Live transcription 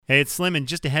Hey, it's Slim, and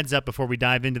just a heads up before we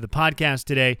dive into the podcast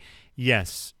today.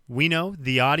 Yes, we know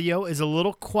the audio is a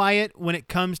little quiet when it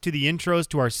comes to the intros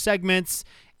to our segments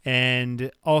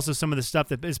and also some of the stuff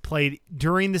that is played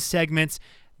during the segments.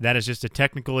 That is just a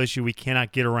technical issue we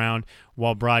cannot get around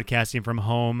while broadcasting from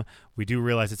home. We do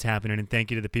realize it's happening, and thank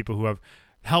you to the people who have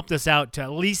helped us out to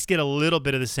at least get a little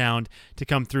bit of the sound to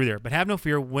come through there. But have no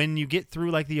fear, when you get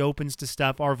through like the opens to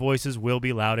stuff, our voices will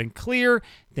be loud and clear.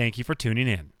 Thank you for tuning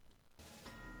in.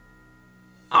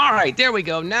 All right, there we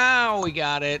go. Now we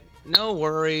got it. No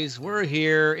worries. We're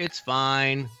here. It's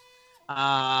fine.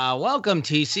 Welcome,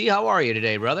 TC. How are you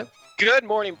today, brother? Good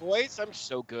morning, boys. I'm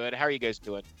so good. How are you guys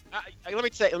doing?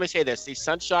 Let me say this. The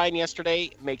sunshine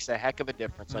yesterday makes a heck of a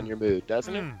difference on your mood,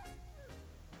 doesn't it?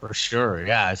 For sure.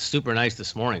 Yeah, it's super nice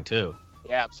this morning, too.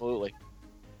 Yeah, absolutely.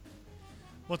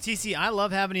 Well, TC, I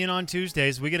love having you in on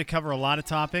Tuesdays. We get to cover a lot of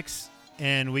topics,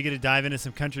 and we get to dive into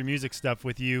some country music stuff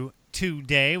with you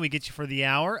today. We get you for the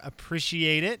hour.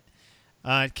 Appreciate it.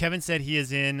 Kevin said he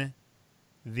is in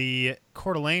the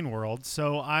Coeur d'Alene world,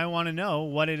 so I want to know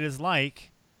what it is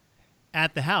like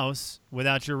at the house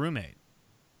without your roommate.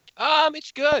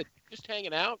 It's good. Just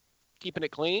hanging out, keeping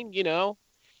it clean, you know.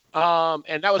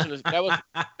 And that wasn't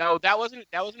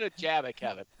a jab at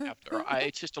Kevin.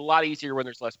 It's just a lot easier when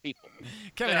there's less people.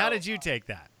 Kevin, how did you take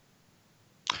that?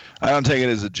 I don't take it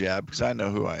as a jab because I know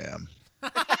who I am.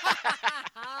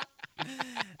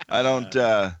 I don't.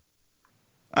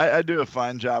 I do a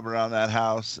fine job around that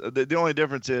house. The only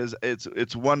difference is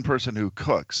it's one person who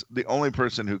cooks. The only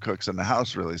person who cooks in the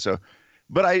house, really. So,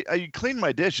 but I clean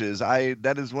my dishes.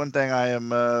 That is one thing I am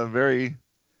very.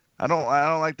 I don't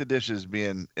like the dishes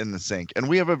being in the sink, and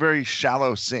we have a very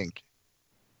shallow sink.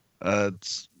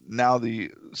 It's now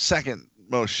the second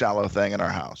most shallow thing in our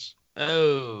house.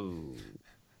 Oh.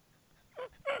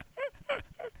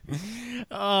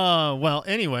 Well,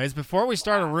 anyways, before we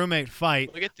start a roommate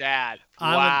fight. Look at that.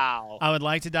 Wow. I would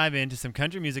like to dive into some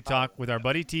country music talk with our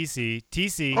buddy TC.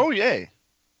 TC. Oh, yay.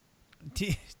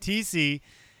 TC,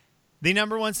 the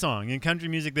number one song in country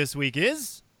music this week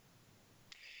is?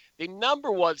 The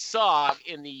number one song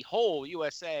in the whole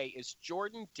USA is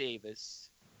Jordan Davis,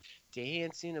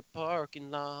 Dance in a Parking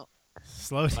Lot.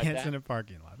 Slow Dance in a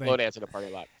Parking Lot. Slow Dance in a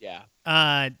Parking Lot,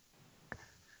 yeah.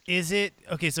 Is it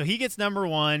okay? So he gets number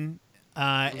one,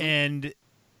 and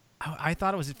I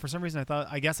thought it was for some reason.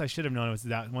 I guess I should have known it was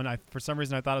that one. For some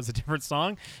reason I thought it was a different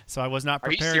song, so I was not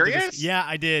prepared. Are you serious? Yeah,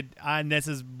 I did, and this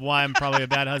is why I'm probably a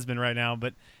bad husband right now.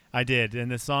 But I did,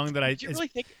 and the song that Did you really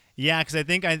think? Yeah, because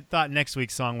I thought next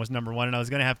week's song was number one, and I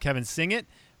was going to have Kevin sing it,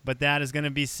 but that is going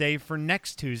to be saved for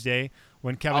next Tuesday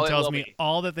when Kevin tells me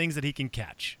all the things that he can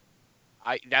catch.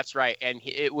 That's right, and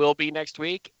it will be next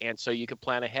week, and so you can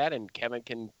plan ahead, and Kevin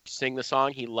can sing the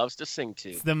song he loves to sing to.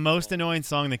 It's the most annoying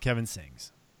song that Kevin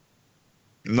sings.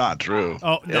 Not true.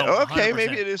 Oh, no. Okay, 100%.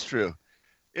 maybe it is true.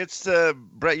 It's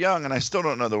Brett Young, and I still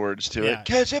don't know the words to Yeah. it.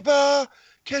 Catch a ball,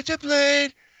 catch a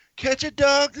blade, catch a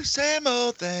dog, the same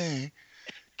old thing.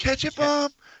 Catch a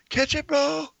bomb, catch a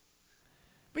ball,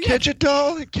 catch a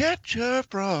doll, and catch a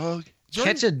frog.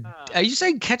 Are you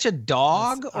saying catch a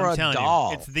dog or I'm a telling doll?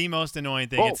 you, it's the most annoying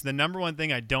thing. It's the number one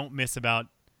thing I don't miss about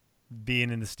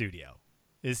being in the studio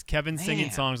is Kevin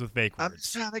singing songs with fake I'm words.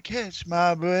 just trying to catch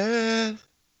my breath.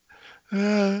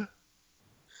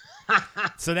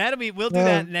 So we'll do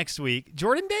that next week.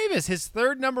 Jordan Davis, his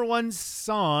third number one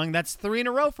song. That's 3 in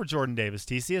a row for Jordan Davis.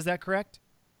 TC, is that correct?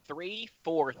 3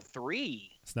 for 3.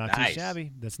 It's not too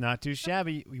shabby. That's not too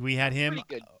shabby. We had him. Pretty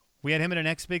good. We had him in a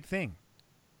next big thing.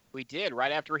 We did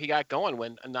right after he got going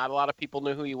when not a lot of people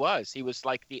knew who he was. He was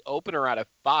like the opener out of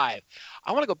 5.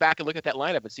 I want to go back and look at that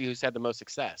lineup and see who's had the most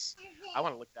success. I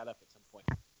want to look that up at some point.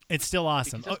 It's still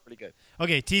awesome. That's pretty good.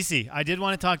 Okay, TC, I did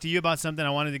want to talk to you about something. I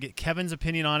wanted to get Kevin's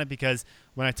opinion on it because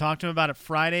when I talked to him about it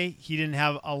Friday, he didn't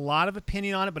have a lot of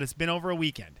opinion on it, but it's been over a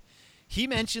weekend. He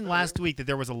mentioned last week that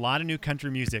there was a lot of new country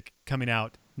music coming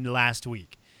out last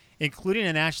week, including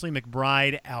an Ashley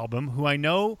McBryde album, who I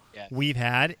know we've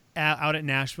had out at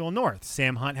Nashville North.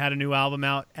 Sam Hunt had a new album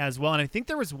out as well, and I think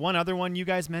there was one other one you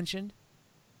guys mentioned.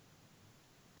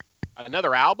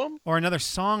 Another album? Or another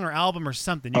song or album or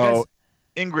something. Ingrid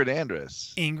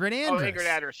Andress. Ingrid Andress. Oh, Ingrid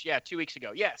Andress. Yeah, 2 weeks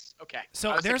ago. Yes. Okay.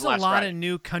 So there's a lot of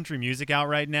new country music out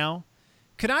right now.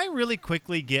 Could I really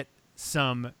quickly get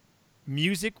some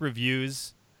music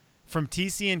reviews from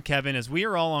TC and Kevin as we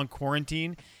are all on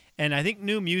quarantine? And I think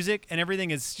new music and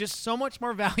everything is just so much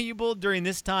more valuable during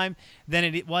this time than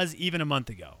it was even a month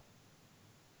ago.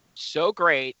 So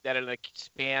great that in a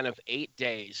span of 8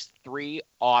 days, 3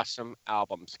 awesome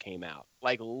albums came out.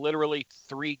 Like literally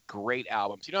 3 great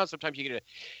albums. You know how sometimes you get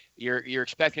you're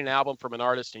expecting an album from an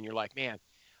artist and you're like, man,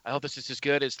 I hope this is as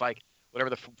good as like whatever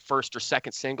the first or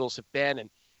second singles have been. And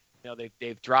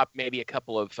they've dropped maybe a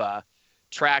couple of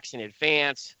tracks in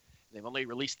advance. And they've only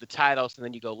released the titles, and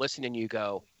then you go listen and you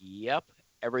go, yep,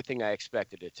 everything I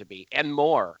expected it to be and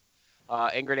more.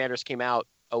 Ingrid Andress came out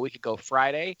a week ago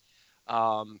Friday,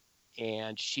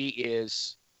 and she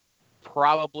is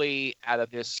probably out of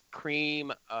this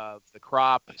cream of the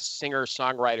crop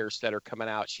singer-songwriters that are coming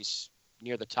out. She's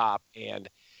near the top, and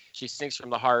she sings from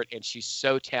the heart, and she's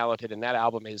so talented. And that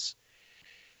album is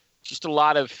just a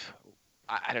lot of,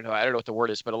 I don't know what the word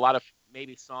is, but a lot of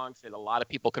maybe songs that a lot of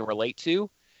people can relate to,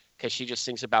 because she just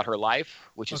sings about her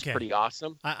life, which is pretty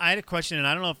awesome. I had a question, and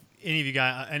I don't know if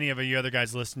any of you other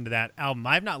guys listened to that album.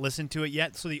 I've not listened to it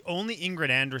yet, so the only Ingrid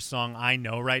Andress song I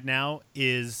know right now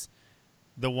is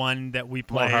the one that we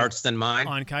play, More Hearts Than Mine,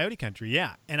 on Coyote Country.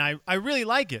 Yeah, and I really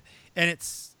like it, and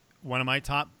it's one of my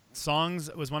top songs.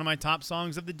 It was one of my top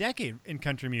songs of the decade in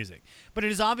country music. But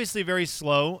it is obviously very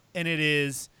slow, and it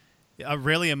is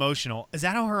really emotional. Is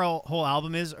that how her whole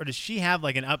album is, or does she have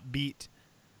like an upbeat?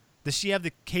 Does she have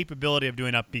the capability of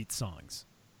doing upbeat songs?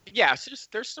 Yeah, it's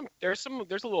just, there's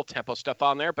a little tempo stuff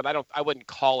on there, but I wouldn't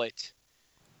call it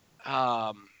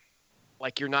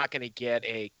like you're not going to get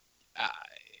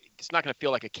it's not going to feel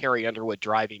like a Carrie Underwood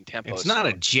driving tempo. It's not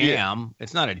a jam. Yeah.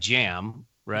 It's not a jam,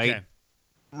 right? Okay.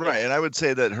 Right, and I would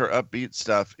say that her upbeat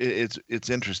stuff, it's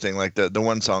interesting. Like the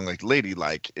one song, like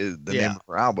 "Ladylike," is the name of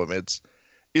her album.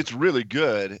 It's really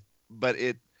good, but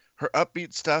her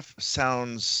upbeat stuff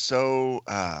sounds so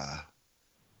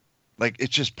like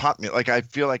it's just pop music. Like I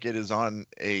feel like it is on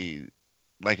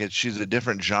she's a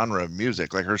different genre of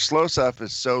music. Like her slow stuff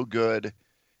is so good,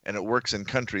 and it works in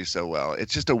country so well.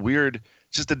 It's just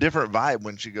a different vibe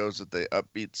when she goes with the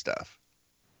upbeat stuff.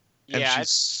 And yeah,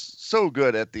 she's so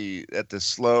good at the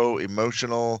slow,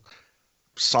 emotional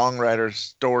songwriter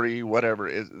story, whatever.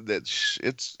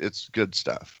 It's good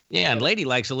stuff. Yeah, and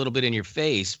Ladylike's a little bit in your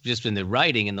face, just in the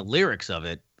writing and the lyrics of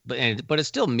it, but it's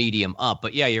still medium up.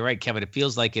 But yeah, you're right, Kevin. It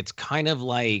feels like it's kind of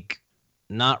like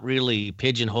not really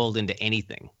pigeonholed into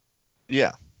anything.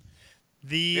 Yeah,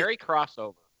 very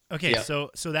crossover. Okay, yeah. So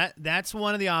that's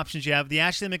one of the options you have. The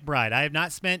Ashley McBryde. I have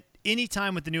not spent any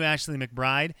time with the new Ashley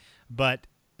McBryde, but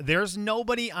there's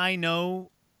nobody I know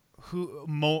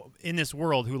in this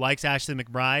world who likes Ashley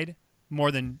McBryde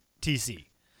more than TC.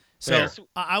 So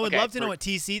I would love to know what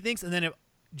TC thinks, and then if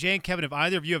Jay and Kevin, if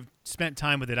either of you have spent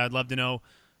time with it, I'd love to know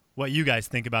what you guys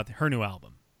think about her new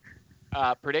album.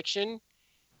 Prediction: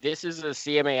 this is a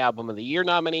CMA Album of the Year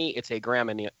nominee. It's a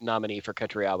Grammy nominee for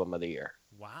Country Album of the Year.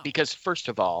 Wow! Because first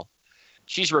of all,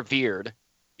 she's revered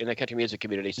in the country music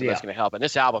community, so that's going to help. And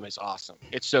this album is awesome.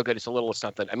 It's so good. It's a little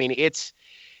something. I mean, it's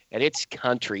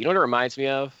country. You know what it reminds me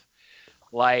of?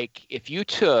 Like if you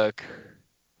took,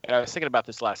 and I was thinking about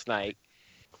this last night,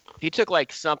 if you took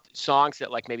like some songs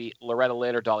that like maybe Loretta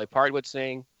Lynn or Dolly Parton would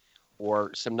sing,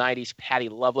 or some 90s Patti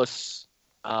Loveless,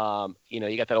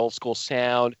 you got that old school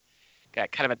sound,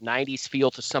 got kind of a 90s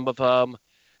feel to some of them,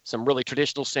 some really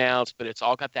traditional sounds, but it's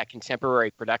all got that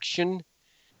contemporary production.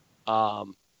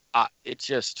 It's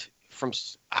just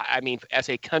as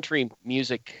a country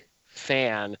music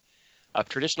fan of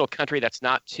traditional country that's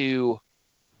not too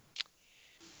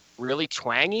really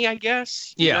twangy, I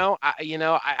guess. It's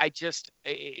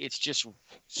just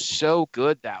so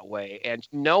good that way. And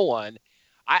no one,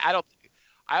 I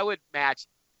would match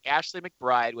Ashley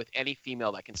McBryde with any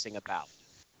female that can sing a ballad.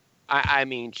 I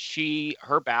mean,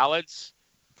 her ballads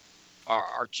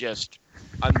are just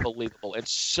unbelievable and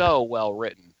so well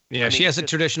written. Yeah, she has a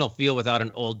traditional feel without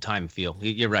an old time feel.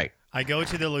 You're right. I go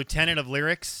to the Lieutenant of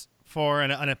Lyrics for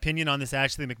an opinion on this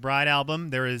Ashley McBryde album.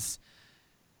 There is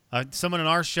someone on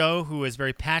our show who is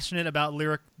very passionate about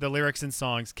the lyrics and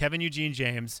songs, Kevin Eugene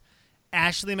James.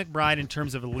 Ashley McBryde, in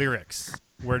terms of lyrics,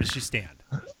 where does she stand?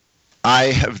 I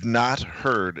have not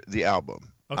heard the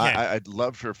album. Okay. I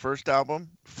loved her first album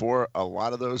for a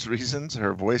lot of those reasons.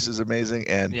 Her voice is amazing,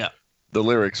 and the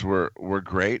lyrics were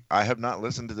great. I have not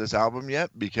listened to this album yet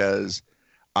because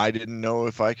I didn't know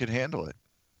if I could handle it.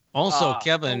 Also,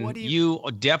 Kevin, you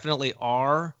definitely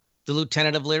are the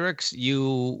Lieutenant of Lyrics.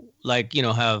 You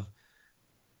have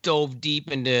dove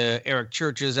deep into Eric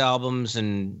Church's albums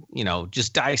and,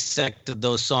 just dissected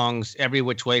those songs every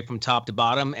which way from top to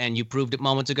bottom. And you proved it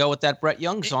moments ago with that Brett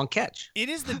Young song, Catch. It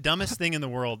is the dumbest thing in the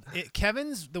world.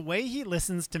 The way he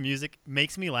listens to music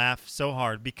makes me laugh so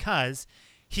hard because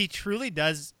he truly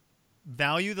does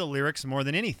value the lyrics more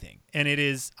than anything. And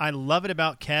I love it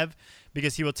about Kev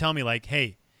because he will tell me like,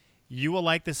 hey, you will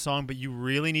like this song, but you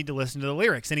really need to listen to the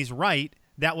lyrics. And he's right.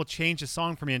 That will change the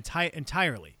song for me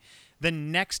entirely. The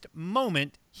next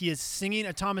moment, he is singing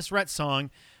a Thomas Rhett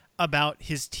song about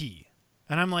his tea.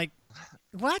 And I'm like,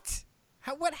 what?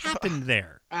 What happened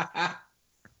there? Some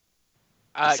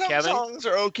Kevin? songs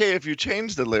are okay if you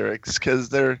change the lyrics because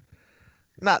they're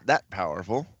not that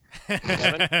powerful.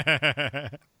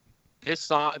 This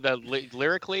song,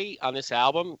 lyrically on this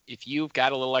album, if you've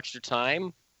got a little extra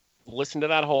time, listen to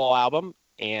that whole album.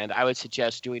 And I would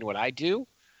suggest doing what I did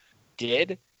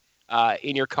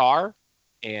in your car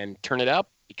and turn it up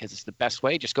because it's the best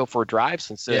way. Just go for a drive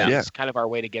since it's kind of our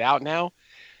way to get out now,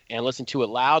 and listen to it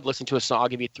loud. Listen to a song. I'll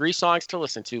give you 3 songs to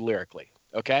listen to lyrically.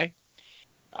 Okay.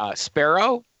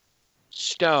 Sparrow,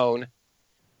 Stone,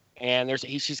 and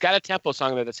she's got a tempo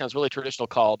song there that sounds really traditional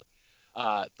called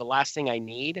The Last Thing I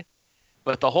Need.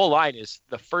 But the whole line is,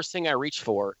 the first thing I reach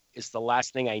for is the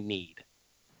last thing I need.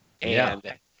 And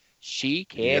she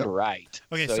can write.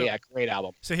 Okay, so yeah, great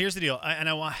album. So here's the deal.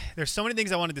 There's so many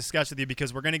things I want to discuss with you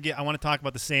because I want to talk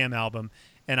about the Sam album.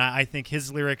 And I think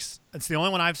his lyrics, it's the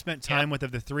only one I've spent time with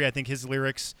of the 3. I think his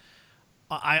lyrics,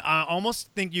 I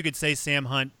almost think you could say Sam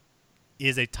Hunt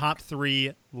is a top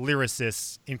 3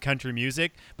 lyricist in country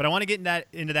music, but I want to get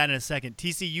into that in a second.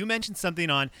 TC, you mentioned something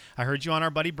I heard you on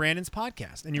our buddy Brandon's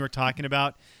podcast, and you were talking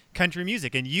about country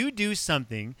music, and you do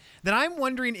something that I'm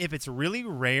wondering if it's really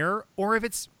rare or if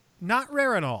it's not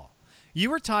rare at all. You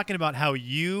were talking about how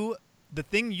the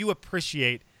thing you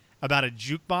appreciate about a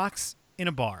jukebox in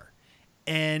a bar,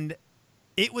 and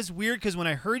it was weird because when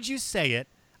I heard you say it,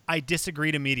 I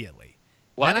disagreed immediately.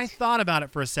 What? And I thought about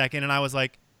it for a second, and I was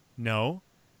like, no,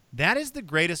 that is the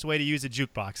greatest way to use a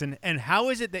jukebox. And how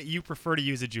is it that you prefer to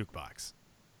use a jukebox?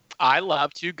 I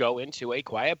love to go into a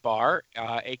quiet bar,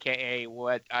 a.k.a.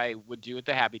 what I would do at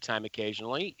the Happy Time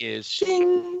occasionally is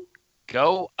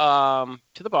go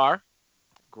to the bar,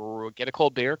 get a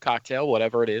cold beer, cocktail,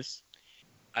 whatever it is.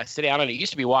 I sit down, and it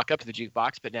used to be walk up to the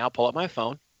jukebox, but now pull up my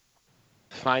phone,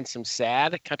 find some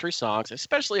sad country songs,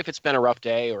 especially if it's been a rough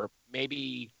day or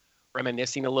maybe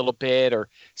reminiscing a little bit or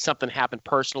something happened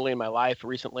personally in my life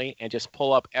recently, and just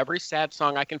pull up every sad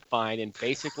song I can find and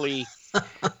basically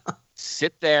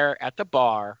sit there at the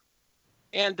bar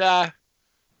and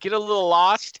get a little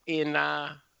lost in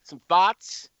some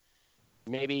thoughts.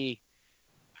 Maybe,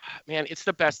 man, it's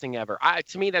the best thing ever.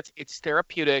 To me, it's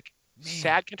therapeutic. Man.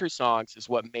 Sad country songs is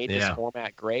what made this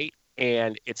format great,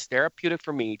 and it's therapeutic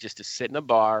for me just to sit in a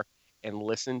bar and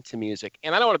listen to music.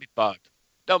 And I don't want to be bugged.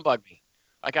 Don't bug me.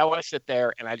 Like, I want to sit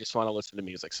there and I just want to listen to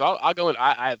music. So I'll go in.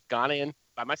 I've gone in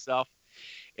by myself,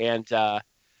 and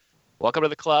welcome to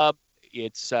the club.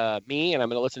 It's me, and I'm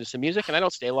going to listen to some music, and I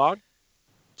don't stay long.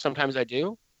 Sometimes I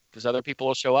do because other people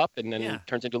will show up, and then it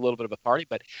turns into a little bit of a party.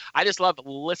 But I just love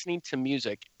listening to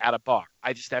music at a bar.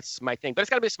 That's my thing. But it's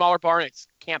got to be a smaller bar, and it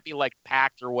can't be like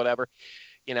packed or whatever,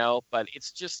 but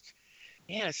it's just,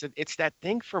 it's that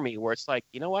thing for me where it's like,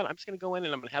 you know what? I'm just going to go in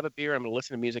and I'm going to have a beer. And I'm going to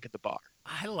listen to music at the bar.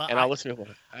 I'll listen to it.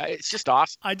 It's just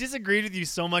awesome. I disagreed with you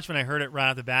so much when I heard it right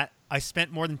off the bat. I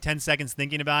spent more than 10 seconds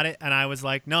thinking about it, and I was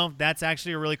like, no, that's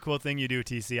actually a really cool thing you do,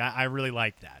 TC. I really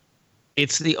like that.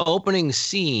 It's the opening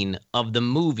scene of the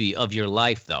movie of your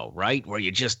life, though, right? Where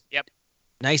you just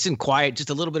nice and quiet, just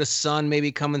a little bit of sun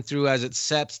maybe coming through as it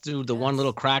sets through the one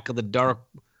little crack of the dark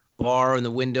bar in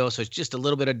the window. So it's just a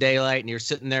little bit of daylight, and you're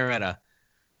sitting there at a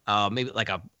maybe like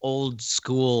a old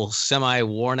school, semi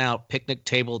worn out picnic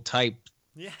table type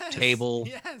table.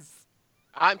 Yes.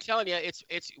 I'm telling you,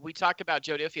 it's. We talked about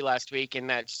Joe Diffie last week in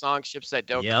that song "Ships That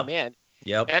Don't Come In."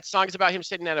 Yep. That song is about him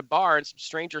sitting at a bar and some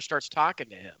stranger starts talking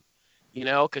to him.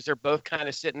 Because they're both kind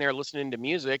of sitting there listening to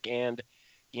music, and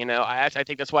I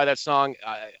think that's why that song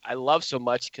I love so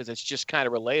much, because it's just kind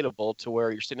of relatable to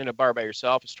where you're sitting in a bar by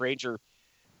yourself, a stranger.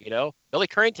 Billy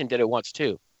Currington did it once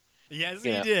too. Yes,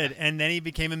 he did, and then he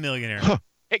became a millionaire.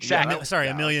 Exactly.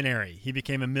 A millionaire. He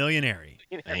became a millionaire.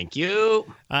 Thank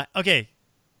you. Okay,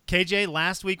 KJ,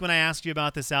 last week when I asked you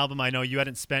about this album, I know you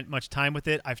hadn't spent much time with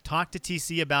it. I've talked to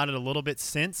TC about it a little bit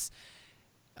since.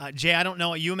 Jay, I don't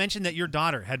know. You mentioned that your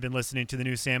daughter had been listening to the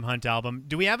new Sam Hunt album.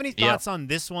 Do we have any thoughts on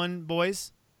this one,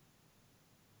 boys?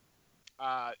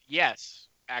 Yes,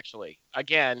 actually.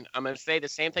 Again, I'm going to say the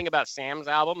same thing about Sam's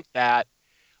album that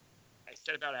I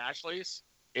said about Ashley's.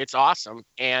 It's awesome.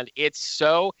 And it's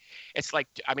like,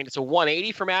 it's a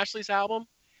 180 from Ashley's album.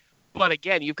 But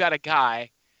again, you've got a guy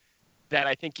that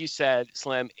I think you said,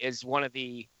 Slim, is one of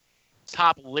the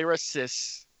top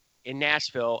lyricists in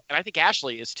Nashville, and I think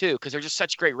Ashley is too, because they're just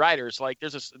such great writers. Like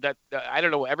there's I don't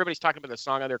know, everybody's talking about the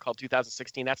song on there called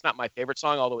 2016. That's not my favorite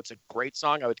song, although it's a great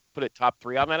song. I would put it top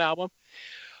 3 on that album.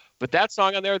 But that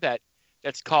song on there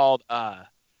that's called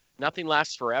Nothing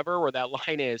Lasts Forever, where that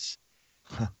line is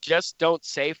just don't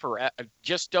say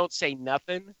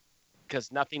nothing,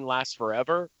 because nothing lasts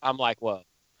forever. I'm like, whoa.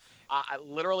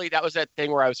 Literally, that was that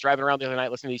thing where I was driving around the other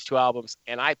night listening to these two albums,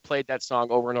 and I played that song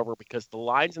over and over because the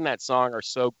lines in that song are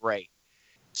so great.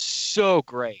 So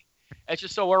great. It's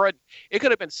just so well written. It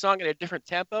could have been sung in a different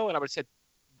tempo, and I would have said,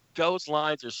 those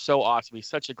lines are so awesome. He's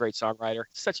such a great songwriter.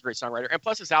 And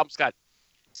plus, this album's got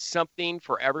something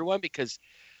for everyone because,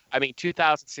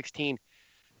 2016.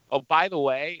 Oh, by the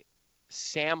way,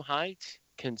 Sam Hight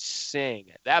can sing.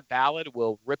 That ballad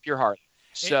will rip your heart.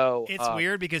 So it's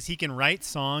weird because he can write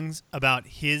songs about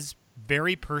his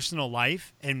very personal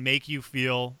life and make you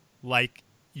feel like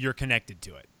you're connected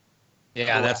to it.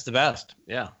 Yeah, that's the best.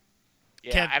 Yeah.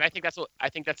 Yeah, Kev, and I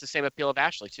think that's the same appeal of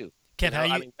Ashley too. Kev,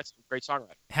 that's a great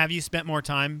songwriter. Have you spent more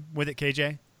time with it,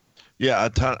 KJ? Yeah, a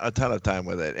ton of time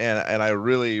with it, and I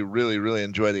really, really, really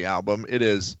enjoy the album. It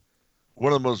is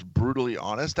one of the most brutally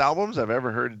honest albums I've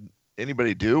ever heard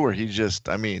anybody do. Where he just,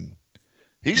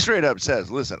 he straight up says,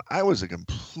 "Listen, I was a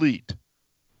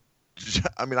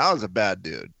I was a bad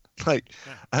dude.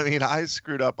 I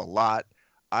screwed up a lot.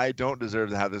 I don't deserve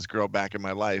to have this girl back in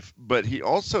my life." But he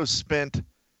also spent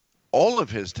all of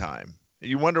his time.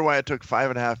 You wonder why it took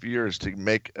 5.5 years to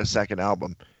make a second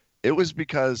album. It was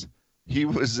because he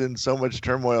was in so much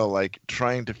turmoil, like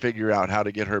trying to figure out how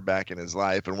to get her back in his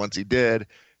life. And once he did,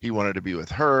 he wanted to be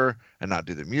with her and not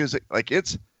do the music. Like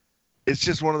it's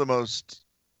just one of the most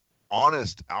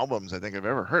honest albums I think I've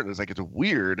ever heard. It's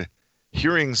weird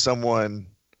hearing someone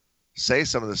say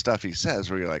some of the stuff he says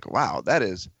where you're like, wow, that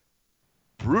is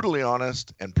brutally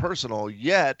honest and personal,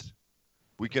 yet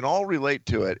we can all relate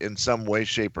to it in some way,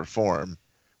 shape, or form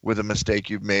with a mistake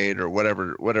you've made or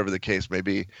whatever the case may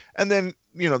be. And then,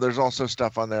 there's also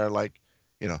stuff on there like,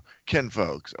 Ken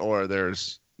Folks, or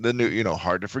there's the new,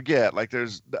 Hard to Forget. Like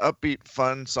there's the upbeat,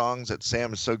 fun songs that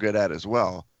Sam is so good at as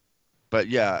well. But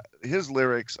yeah, his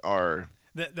lyrics are,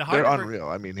 they're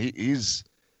unreal.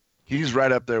 He's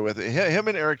right up there with it. Him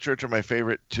and Eric Church are my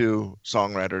favorite two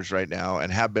songwriters right now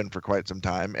and have been for quite some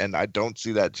time, and I don't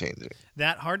see that changing.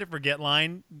 That Hard to Forget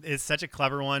line is such a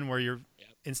clever one where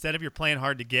instead of you're playing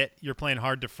hard to get, you're playing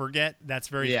hard to forget. That's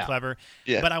very clever.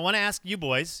 Yeah. But I want to ask you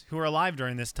boys who are alive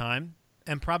during this time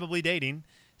and probably dating,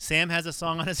 Sam has a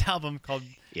song on his album called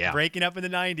Breaking Up in the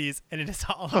 90s, and it is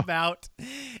all about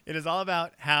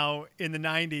how in the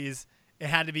 90s it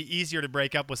had to be easier to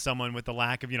break up with someone with the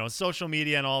lack of, social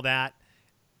media and all that.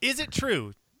 Is it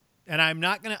true? And I'm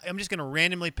just going to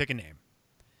randomly pick a name.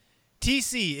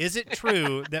 TC, is it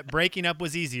true that breaking up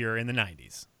was easier in the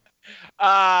 90s?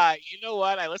 You know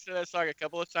what? I listened to that song a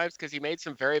couple of times because he made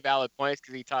some very valid points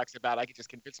because he talks about, I could just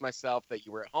convince myself that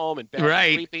you were at home and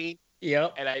bed sleeping.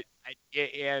 Yep.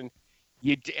 And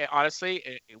you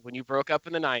honestly, when you broke up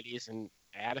in the 90s, and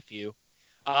I had a few,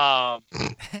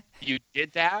 you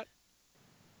did that.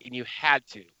 And you had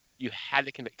to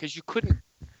convince, because you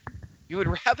would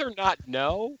rather not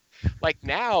know. Like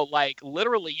now,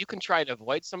 literally you can try to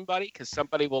avoid somebody because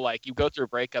somebody will you go through a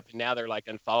breakup and now they're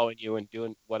unfollowing you and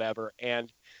doing whatever.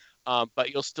 And, but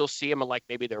you'll still see them on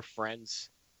maybe their friend's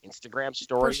Instagram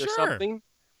story or something.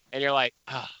 And you're like,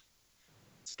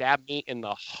 stab me in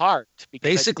the heart.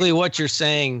 Basically, what you're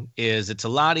saying is it's a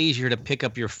lot easier to pick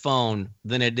up your phone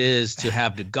than it is to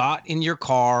have to got in your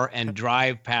car and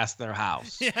drive past their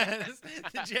house. Yes,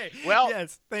 Jay. Well,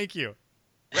 yes, thank you.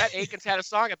 Rhett Akins had a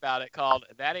song about it called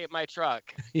 "That Ain't My Truck."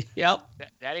 Yep.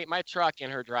 That ain't my truck in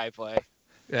her driveway.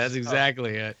 That's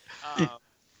exactly it.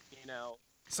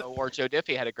 Or Joe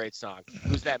Diffie had a great song.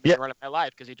 "Who's That Man Running My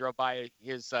Life?" Because he drove by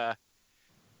his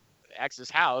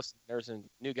ex's house. There's a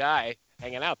new guy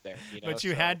hanging out there. But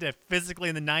you had to physically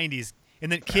in the 90s.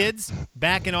 And then kids,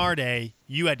 back in our day,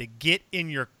 you had to get in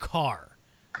your car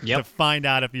to find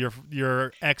out if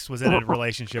your ex was in a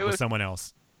relationship with someone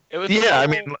else. It was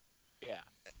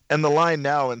And the line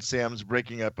now in Sam's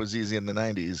Breaking Up Was Easy in the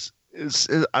 90s is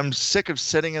I'm sick of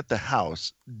sitting at the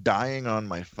house dying on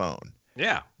my phone.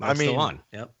 Yeah, that's the one.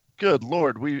 Yep. Good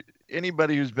Lord,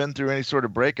 anybody who's been through any sort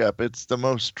of breakup, it's the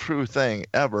most true thing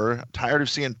ever. I'm tired of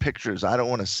seeing pictures I don't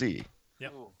want to see.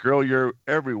 Yep. Girl, you're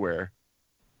everywhere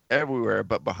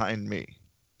but behind me.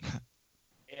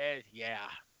 Yeah,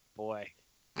 boy.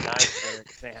 Nice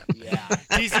lyrics, Sam. Yeah.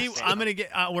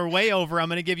 TC, we're way over. I'm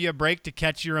gonna give you a break to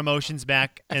catch your emotions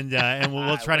back, and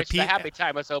we'll try to. The Happy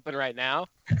Time is open right now.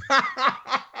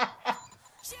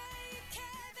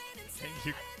 Thank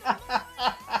you.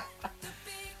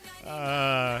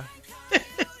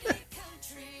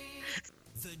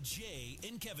 The Jay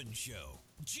and Kevin Show.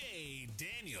 Jay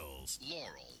Daniels,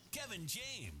 Laurel. Kevin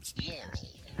James, Laurel.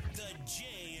 The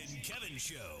Jay and Kevin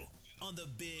Show on the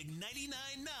Big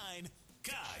 99.9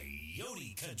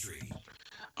 Coyote Country.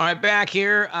 All right, back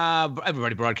here.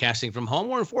 Everybody broadcasting from home.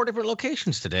 We're in 4 different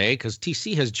locations today because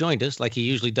TC has joined us like he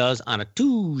usually does on a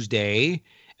Tuesday.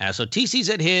 So TC's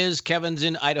at his, Kevin's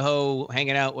in Idaho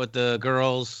hanging out with the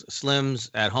girls,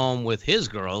 Slim's at home with his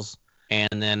girls,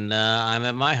 and then I'm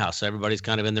at my house. So everybody's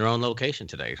kind of in their own location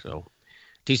today. So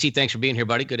TC, thanks for being here,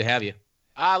 buddy. Good to have you.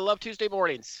 I love Tuesday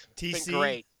mornings. TC, it's been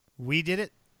great. We did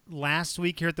it last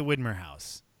week here at the Widmer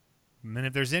house. And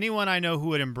if there's anyone I know who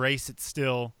would embrace it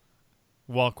still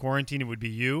while quarantined, it would be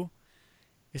you.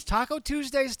 Is Taco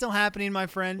Tuesday still happening, my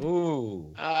friend?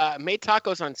 Ooh. I made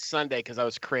tacos on Sunday because I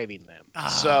was craving them.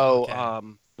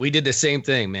 Okay. We did the same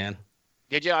thing, man.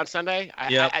 Did you on Sunday?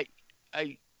 Yep.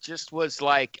 I just was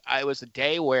like, I was a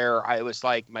day where I was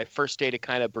like my first day to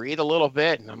kind of breathe a little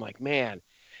bit. And I'm like, man,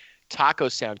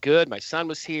 tacos sound good. My son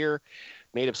was here,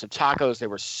 made him some tacos. They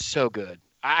were so good.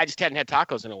 I just hadn't had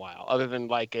tacos in a while, other than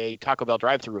like a Taco Bell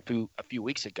drive-through a few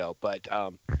weeks ago. But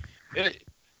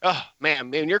oh man,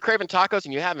 when you're craving tacos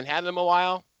and you haven't had them in a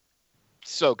while,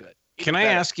 so good. Can I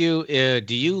ask you,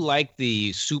 do you like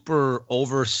the super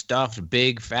overstuffed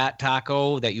big fat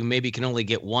taco that you maybe can only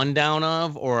get one down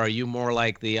of, or are you more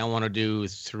like the I want to do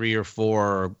 3 or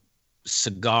 4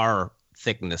 cigar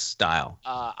thickness style?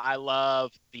 I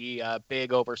love the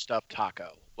big overstuffed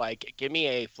taco. Like, give me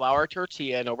a flour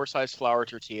tortilla, an oversized flour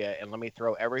tortilla, and let me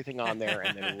throw everything on there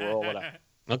and then roll it up.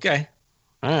 Okay.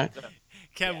 All right.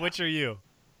 Kev, which are you?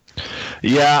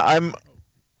 Yeah, I'm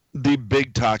the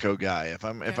big taco guy. If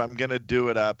I'm gonna do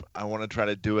it up, I want to try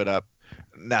to do it up.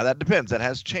 Now that depends. That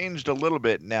has changed a little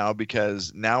bit now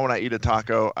because now when I eat a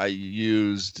taco, I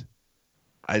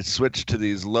switched to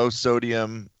these low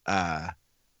sodium,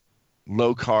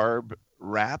 low carb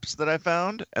wraps that I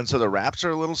found, and so the wraps are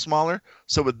a little smaller.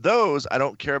 So with those, I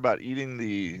don't care about eating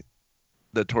the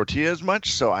tortilla as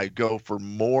much. So I go for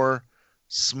more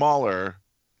smaller.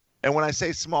 And when I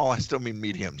say small, I still mean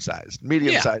medium sized.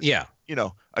 Medium sized. Yeah. You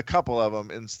know, a couple of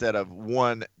them instead of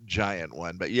one giant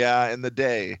one. But yeah, in the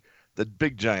day, the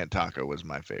big giant taco was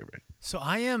my favorite. So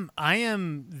I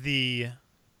am the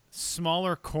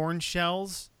smaller corn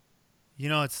shells. You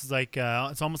know, it's like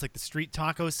it's almost like the street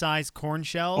taco size corn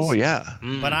shells. Oh yeah.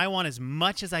 But I want as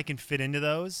much as I can fit into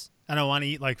those, and I want to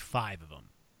eat like 5 of them.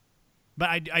 But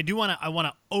I want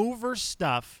to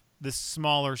overstuff the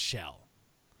smaller shell.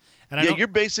 And you're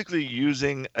basically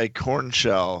using a corn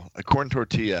shell, a corn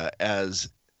tortilla, as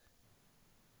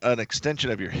an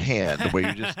extension of your hand, where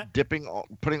you're just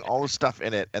putting all the stuff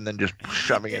in it, and then just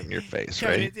shoving it in your face,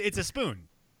 right? It's a spoon.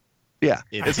 Yeah,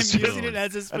 I'm using it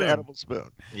as a spoon. An edible spoon.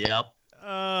 Yep.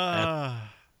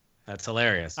 That's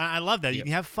hilarious. I love that. Yep. You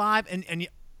can have 5, and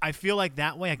I feel like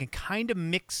that way I can kind of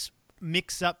mix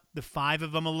up the 5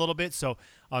 of them a little bit. So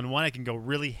on one I can go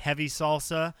really heavy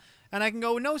salsa, and I can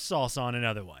go no salsa on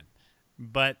another one.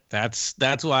 But that's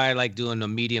why I like doing the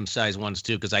medium-sized ones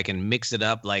too, because I can mix it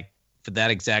up like for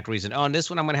that exact reason. Oh, and this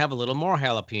one I'm going to have a little more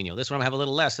jalapeno. This one I'm going to have a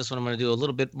little less. This one I'm going to do a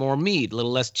little bit more meat, a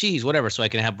little less cheese, whatever, so I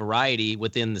can have variety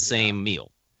within the same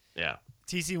meal. Yeah.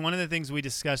 TC, one of the things we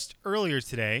discussed earlier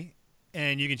today,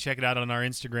 and you can check it out on our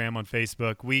Instagram, on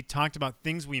Facebook, we talked about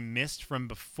things we missed from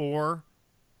before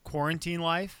quarantine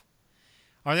life.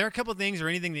 Are there a couple things or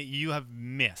anything that you have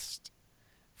missed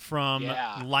from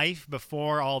life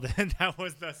before all that? That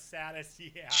was the saddest.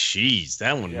 Yeah. Jeez,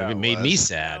 that one made me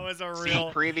sad. That was a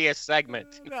real previous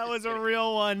segment. That was a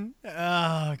real one.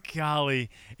 Oh,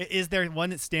 golly. Is there one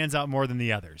that stands out more than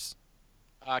the others?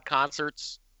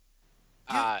 Concerts.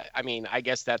 I mean, I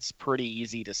guess that's pretty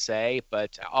easy to say,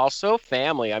 but also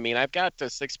family. I mean, I've got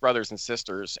 6 brothers and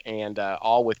sisters, and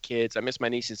all with kids. I miss my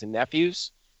nieces and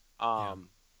nephews.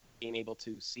 Being able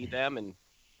to see them and,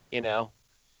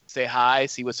 say hi,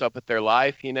 see what's up with their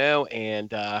life, and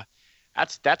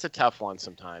that's a tough one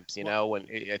sometimes, when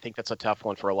I think that's a tough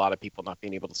one for a lot of people, not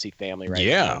being able to see family right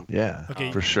now. Yeah,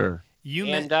 okay, for sure.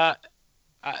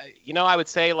 I would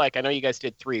say, like, I know you guys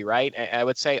did 3, right? I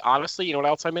would say, honestly, you know what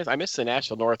else I miss? I miss the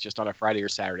Nashville North just on a Friday or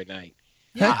Saturday night.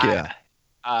 Heck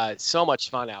yeah. So much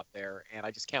fun out there, and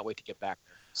I just can't wait to get back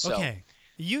there. So, okay.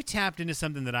 You tapped into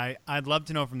something that I'd love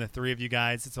to know from the 3 of you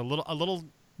guys. It's a little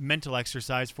mental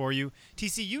exercise for you.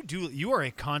 TC, you are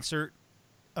a concert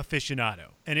aficionado,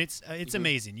 and it's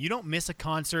amazing. You don't miss a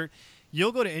concert.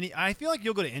 I feel like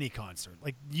you'll go to any concert.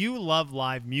 Like, you love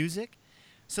live music.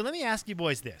 So let me ask you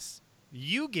boys this.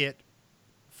 You get,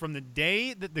 from the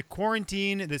day that the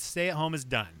quarantine, the stay-at-home is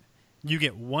done, you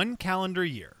get 1 calendar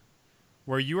year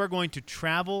where you are going to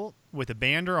travel with a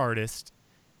band or artist,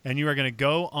 and you are going to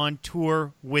go on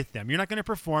tour with them. You're not going to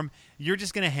perform. You're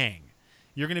just going to hang.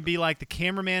 You're going to be like the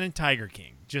cameraman in Tiger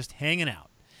King, just hanging out.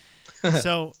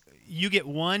 So you get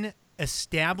 1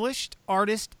 established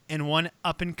artist and 1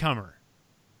 up-and-comer.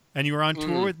 and you were on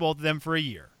tour with both of them for a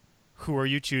year, who are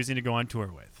you choosing to go on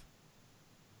tour with?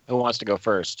 Who wants to go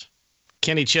first?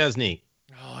 Kenny Chesney.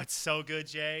 Oh, it's so good,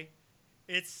 Jay.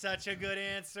 It's such a good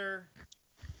answer.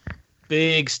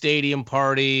 Big stadium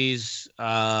parties.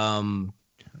 And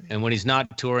when he's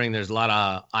not touring, there's a lot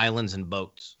of islands and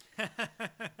boats.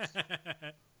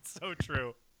 So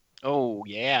true. Oh,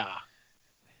 yeah.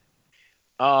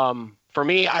 For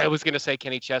me, I was going to say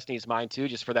Kenny Chesney is mine too,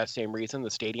 just for that same reason,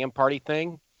 the stadium party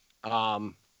thing.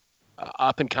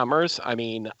 Up and comers, I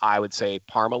mean, I would say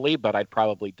Parmalee, but I'd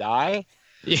probably die.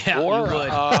 Yeah, Or, you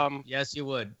would. Yes, you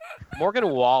would. Morgan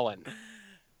Wallen.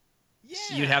 Yeah.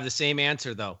 You'd have the same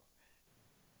answer, though.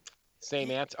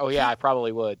 Same answer. Oh, yeah, I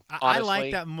probably would. I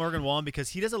like that Morgan Wallen because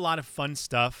he does a lot of fun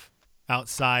stuff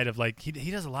outside of like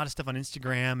he does a lot of stuff on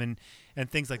Instagram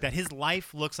and things like that. His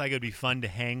life looks like it would be fun to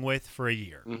hang with for a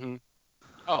year. Mm-hmm.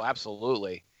 Oh,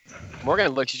 absolutely.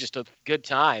 Morgan looks just a good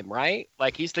time, right?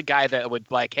 Like he's the guy that would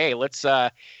like, hey, let's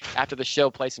after the show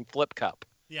play some Flip Cup.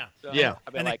 Yeah. So, Yeah.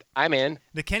 I'd be like, I'm in.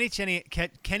 The Kenny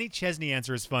Chesney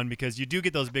answer is fun because you do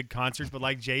get those big concerts, but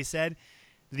like Jay said,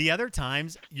 the other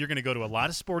times you're going to go to a lot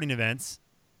of sporting events.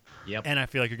 Yep. And I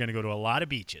feel like you're going to go to a lot of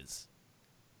beaches,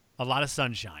 a lot of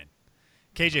sunshine.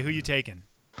 KJ, who you taking?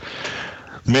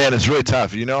 Man, it's really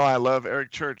tough. You know, I love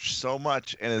Eric Church so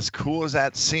much, and as cool as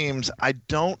that seems, I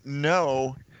don't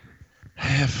know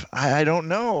if I don't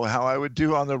know how I would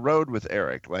do on the road with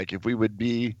Eric. Like if we would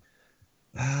be,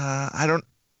 I don't.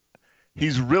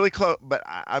 He's really close, but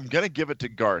I'm gonna give it to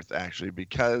Garth actually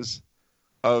because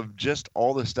of just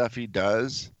all the stuff he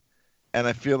does, and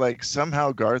I feel like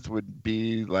somehow Garth would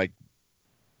be like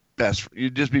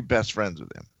you'd just be best friends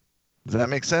with him. Does that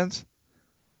make sense?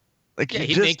 Like Yeah,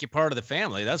 he'd make you part of the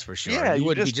family, that's for sure. Yeah, you you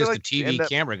wouldn't be just just feel a like you TV end up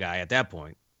camera guy at that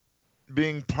point.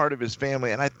 being part of his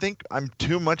family, and I think I'm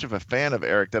too much of a fan of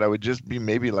Eric that I would just be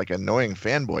maybe like annoying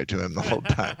fanboy to him the whole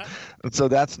time, and so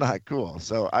that's not cool.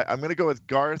 So I'm gonna go with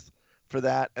Garth for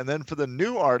that, and then for the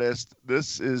new artist,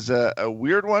 this is a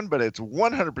weird one, but it's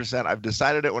 100%. I've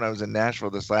decided it when I was in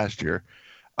Nashville this last year.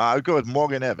 I would go with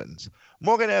Morgan Evans.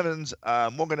 Morgan Evans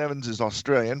is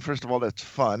Australian. First of all, that's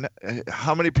fun.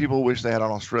 How many people wish they had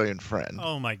an Australian friend?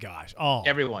 Oh my gosh! Oh,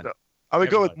 Everyone. I would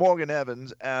go with Morgan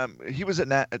Evans. He was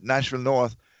at Nashville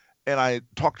North, and I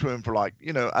talked to him for like,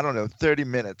 30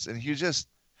 minutes, and he was just,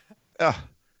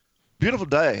 beautiful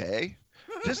day, eh?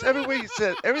 Just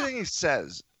everything he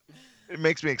says, it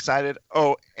makes me excited.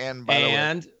 Oh, and by the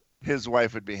way, his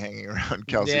wife would be hanging around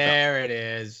Kelsey. There it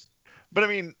is. But I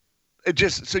mean, it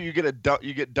just so you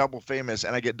get double famous,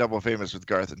 and I get double famous with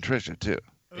Garth and Trisha too.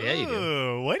 Yeah, you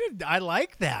do. I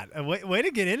like that. Way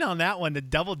to get in on that one. The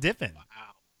double dipping. Wow.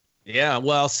 Yeah,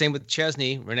 well, same with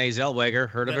Chesney, Renee Zellweger.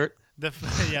 Heard of her? The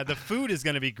food is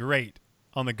going to be great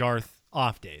on the Garth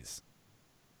off days.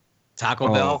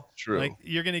 Taco Bell. True. Like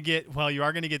you are going to get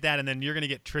that, and then you're going to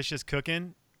get Trisha's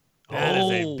cooking. That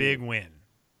is a big win.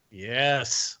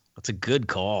 Yes, that's a good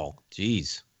call.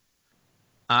 Jeez.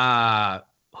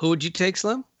 Who would you take,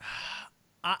 Slim?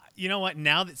 You know what?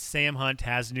 Now that Sam Hunt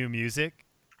has new music,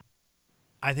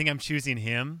 I think I'm choosing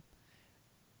him.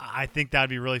 I think that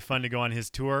would be really fun to go on his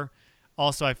tour.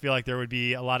 Also, I feel like there would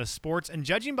be a lot of sports, and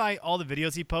judging by all the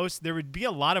videos he posts, there would be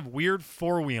a lot of weird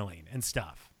four-wheeling and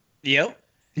stuff. Yep.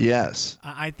 Yes.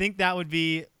 I think that would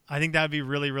be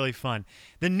really, really fun.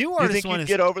 The new artist Do you think one you'd is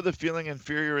get over the feeling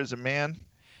inferior as a man?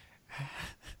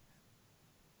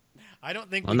 I don't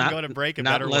think we can go to break a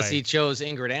better way. Not unless he chose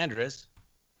Ingrid Andress.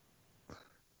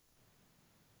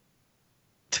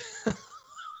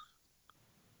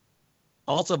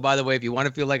 Also, by the way, if you want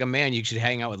to feel like a man, you should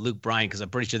hang out with Luke Bryan because I'm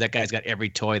pretty sure that guy's got every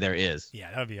toy there is. Yeah,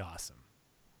 that would be awesome.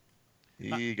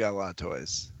 He got a lot of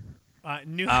toys.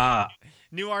 New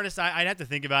artist, I'd have to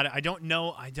think about it. I don't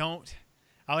know. I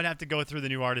would have to go through the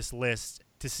new artist list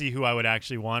to see who I would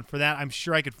actually want for that. I'm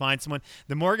sure I could find someone.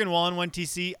 The Morgan Wallen one,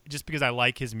 TC, just because I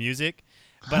like his music.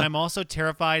 But I'm also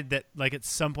terrified that like at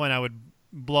some point I would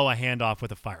blow a hand off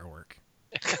with a firework.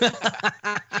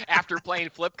 After playing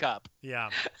Flip Cup. Yeah.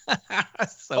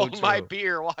 Hold my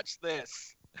beer. Watch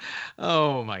this.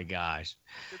 Oh, my gosh.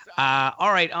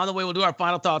 All right. On the way, we'll do our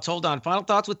final thoughts. Hold on. Final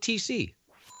thoughts with TC.